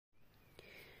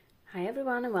Hi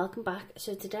everyone and welcome back.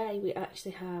 So today we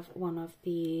actually have one of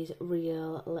these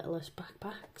real littlest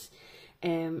backpacks.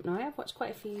 Now I have watched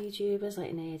quite a few YouTubers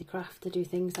like Anothe Craft to do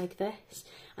things like this,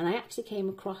 and I actually came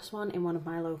across one in one of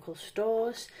my local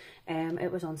stores.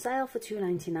 It was on sale for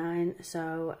 $2.99,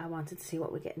 so I wanted to see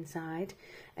what we get inside.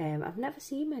 I've never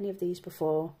seen many of these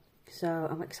before, so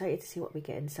I'm excited to see what we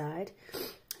get inside.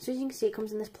 So as you can see, it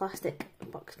comes in this plastic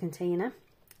box container.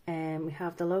 We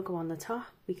have the logo on the top,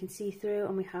 we can see through,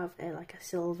 and we have like a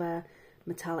silver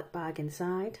metallic bag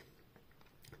inside.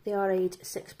 They are age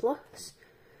 6+.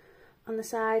 On the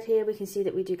side here we can see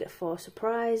that we do get 4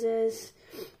 surprises,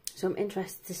 so I'm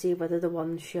interested to see whether the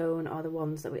ones shown are the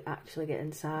ones that we actually get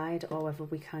inside or whether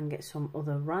we can get some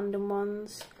other random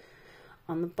ones.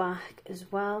 On the back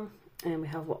as well, and we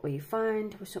have what we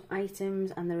find with some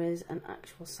items, and there is an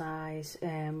actual size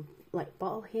like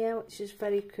bottle here, which is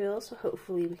very cool, so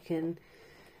hopefully we can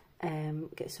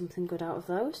get something good out of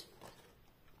those.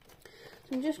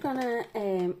 So I'm just gonna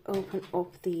open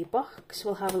up the box.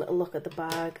 We'll have a little look at the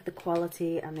bag, the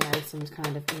quality and the items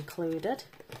kind of included.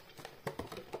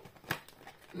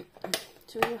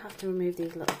 So we'll have to remove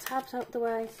these little tabs out the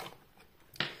way.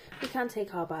 We can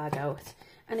take our bag out,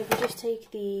 and if we just take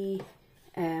the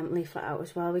leaflet out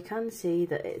as well, we can see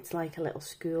that it's like a little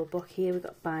school book here. We've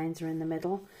got binder in the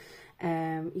middle.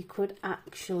 You could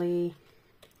actually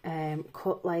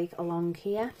cut like along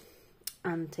here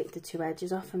and take the 2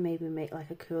 edges off and maybe make like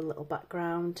a cool little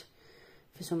background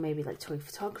for some maybe like toy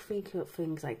photography, cool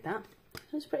things like that.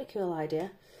 So it's a pretty cool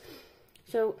idea.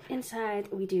 So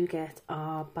inside we do get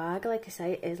our bag. Like I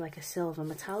say, it is like a silver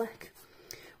metallic.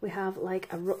 We have like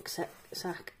a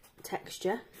rucksack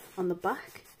texture on the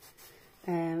back.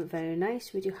 Very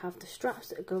nice. We do have the straps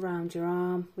that go around your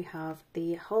arm. We have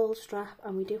the whole strap,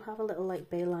 and we do have a little like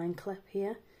bayline clip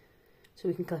here, so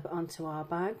we can clip it onto our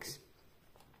bags.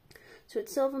 So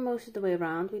it's silver most of the way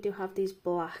around. We do have these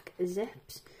black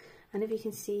zips, and if you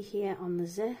can see here on the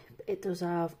zip, it does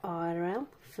have RL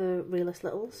for Realist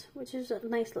Littles, which is a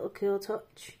nice little cool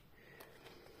touch.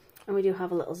 And we do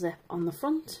have a little zip on the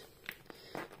front.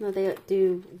 Now they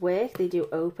do work, they do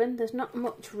open. There's not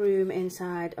much room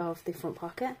inside of the front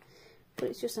pocket, but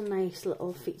it's just a nice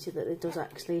little feature that it does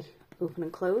actually open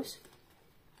and close.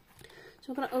 So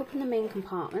I'm going to open the main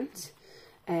compartment.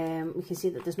 We can see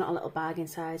that there's not a little bag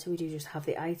inside, so we do just have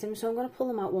the items. So I'm going to pull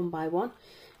them out one by one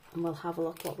and we'll have a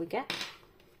look what we get.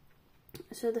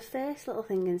 So the first little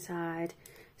thing inside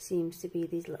seems to be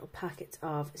these little packets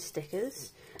of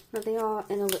stickers. Now they are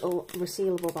in a little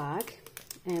resealable bag.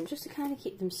 Just to kind of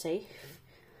keep them safe.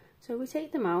 So we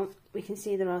take them out, we can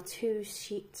see there are 2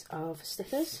 sheets of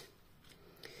stickers.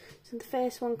 So the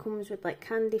first one comes with like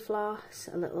candy floss,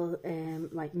 a little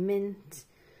like mint,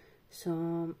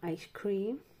 some ice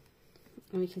cream,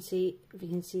 and we can see, if you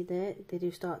can see there, they do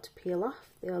start to peel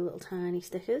off. They are little tiny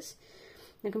stickers.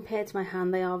 Now compared to my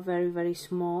hand, they are very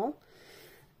small.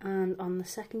 And on the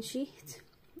second sheet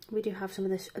we do have some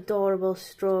of this adorable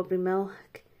strawberry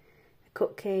milk,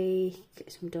 cupcake,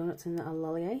 some donuts and a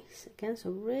lolly ice again, so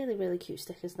really cute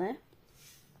stickers there.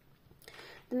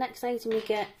 The next item we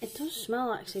get, it does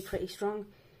smell actually pretty strong,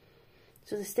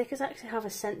 so the stickers actually have a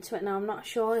scent to it. Now I'm not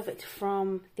sure if it's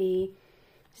from the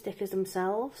stickers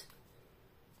themselves.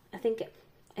 I think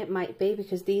it might be,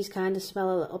 because these kind of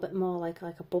smell a little bit more like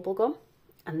a bubble gum,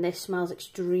 and this smells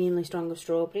extremely strong of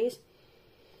strawberries.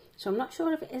 So I'm not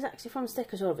sure if it is actually from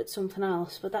stickers or if it's something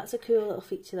else, but that's a cool little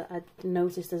feature that I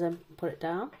noticed as I put it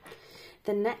down.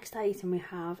 The next item we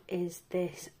have is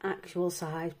this actual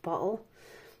size bottle.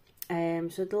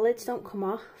 So the lids don't come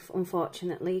off,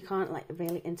 unfortunately. You can't like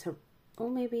really oh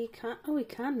maybe you can, oh we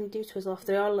can, they do twizzle off.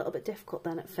 They are a little bit difficult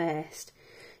then at first.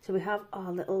 So we have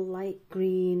our little light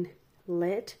green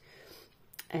lid.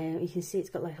 You can see it's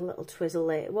got like a little twizzle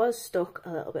there. It was stuck a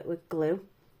little bit with glue.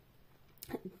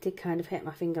 It did kind of hit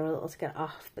my finger a little to get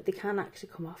off, but they can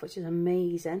actually come off, which is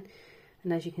amazing.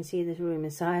 And as you can see, there's room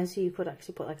inside, so you could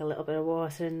actually put like a little bit of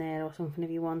water in there or something if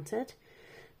you wanted.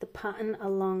 The pattern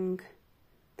along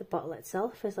the bottle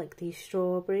itself is like these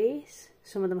strawberries.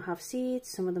 Some of them have seeds,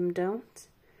 some of them don't.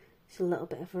 It's a little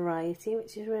bit of variety,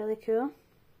 which is really cool.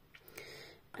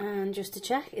 And just to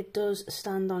check, it does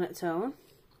stand on its own.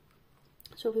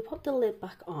 So if we put the lid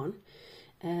back on,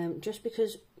 just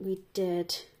because we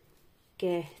did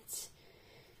get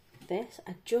this,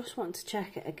 I just want to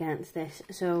check it against this.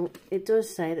 So it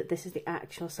does say that this is the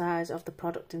actual size of the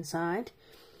product inside.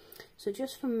 So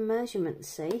just for measurement's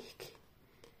sake,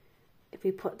 if we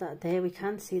put that there, we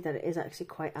can see that it is actually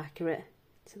quite accurate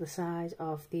to the size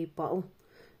of the bottle,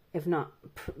 if not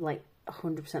like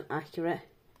 100% accurate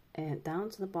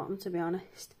down to the bottom. To be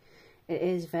honest, it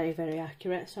is very, very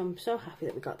accurate. So I'm so happy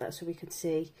that we got that so we could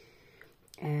see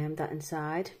that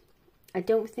inside. I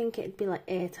don't think it'd be like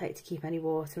airtight to keep any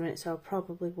water in it, so I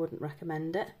probably wouldn't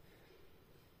recommend it.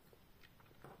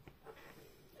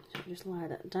 So just lie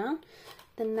that down.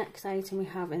 The next item we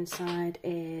have inside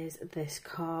is this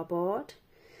cardboard,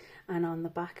 and on the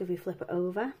back, if we flip it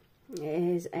over, it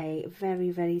is a very,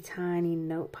 very tiny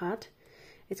notepad.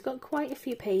 It's got quite a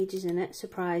few pages in it,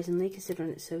 surprisingly,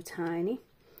 considering it's so tiny.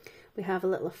 We have a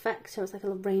little effect, so it's like a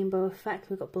little rainbow effect.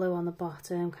 We've got blue on the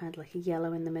bottom, kind of like a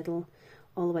yellow in the middle,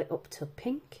 all the way up to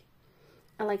pink.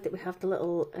 I like that we have the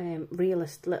little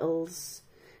Realist Littles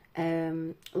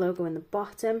logo in the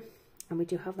bottom, and we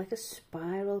do have like a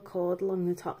spiral cord along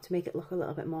the top to make it look a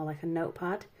little bit more like a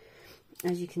notepad.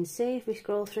 As you can see, if we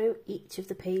scroll through, each of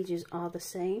the pages are the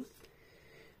same,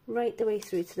 right the way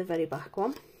through to the very back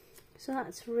one. So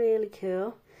that's really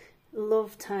cool.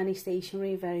 Love tiny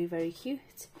stationery, very, very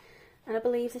cute. And I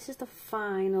believe this is the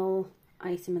final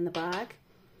item in the bag.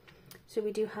 So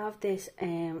we do have this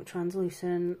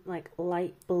translucent, like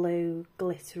light blue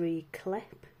glittery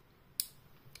clip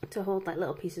to hold like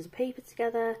little pieces of paper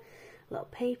together, little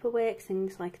paperwork,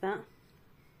 things like that.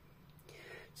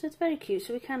 So it's very cute.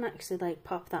 So we can actually like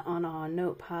pop that on our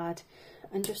notepad,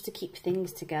 and just to keep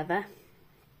things together,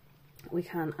 we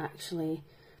can actually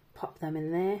pop them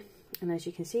in there. And as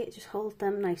you can see, it just holds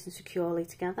them nice and securely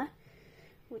together,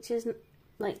 which isn't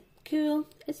like cool.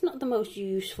 It's not the most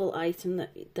useful item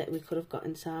that we could have got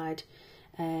inside,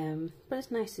 but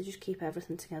it's nice to just keep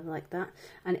everything together like that.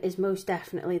 And it is most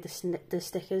definitely the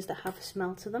stickers that have a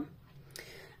smell to them.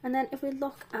 And then if we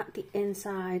look at the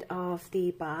inside of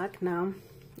the bag now,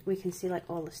 we can see like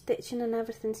all the stitching and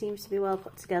everything seems to be well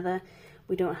put together.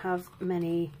 We don't have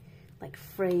many like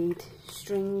frayed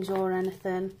strings or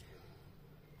anything,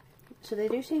 so they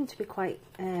do seem to be quite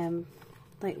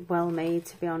like well made,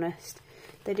 to be honest.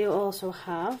 They do also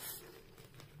have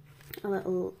a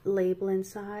little label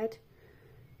inside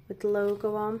with the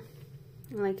logo on,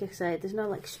 and like I said, there's no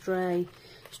like stray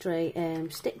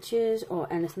stitches or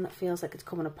anything that feels like it's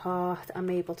coming apart. I'm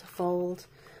able to fold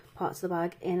parts of the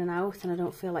bag in and out, and I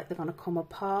don't feel like they're going to come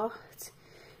apart,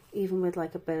 even with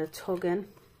like a bit of tugging.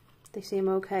 They seem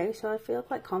okay, so I feel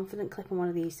quite confident clipping one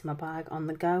of these to my bag on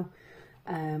the go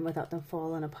without them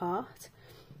falling apart.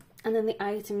 And then the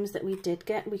items that we did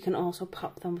get, we can also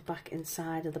pop them back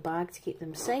inside of the bag to keep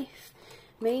them safe.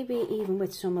 Maybe even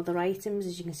with some other items,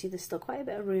 as you can see, there's still quite a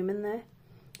bit of room in there.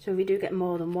 So if you do get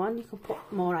more than one, you can put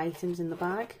more items in the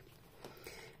bag.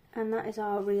 And that is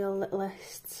our Real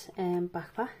Littlest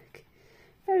backpack.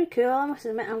 Very cool, I must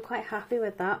admit, I'm quite happy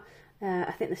with that.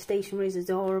 I think the stationery is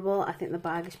adorable. I think the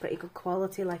bag is pretty good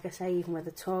quality, like I say, even with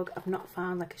the tug. I've not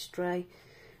found like a stray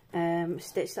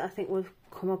stitch that I think would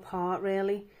come apart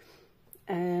really.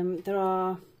 There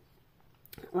are,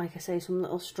 like I say, some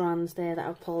little strands there that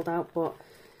I've pulled out, but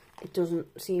it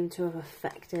doesn't seem to have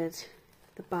affected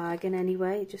the bag in any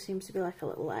way. It just seems to be like a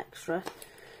little extra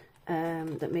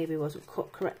that maybe wasn't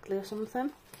cut correctly or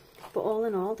something. But all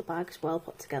in all, the bag's well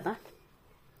put together.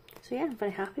 So yeah, I'm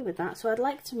very happy with that. So I'd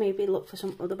like to maybe look for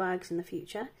some other bags in the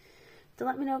future. So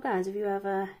let me know, guys, if you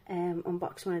ever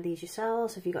unbox one of these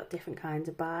yourselves, if you've got different kinds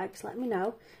of bags, let me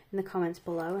know in the comments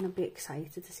below, and I'll be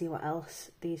excited to see what else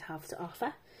these have to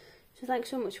offer. So thanks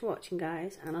so much for watching,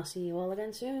 guys, and I'll see you all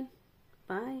again soon.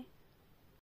 Bye.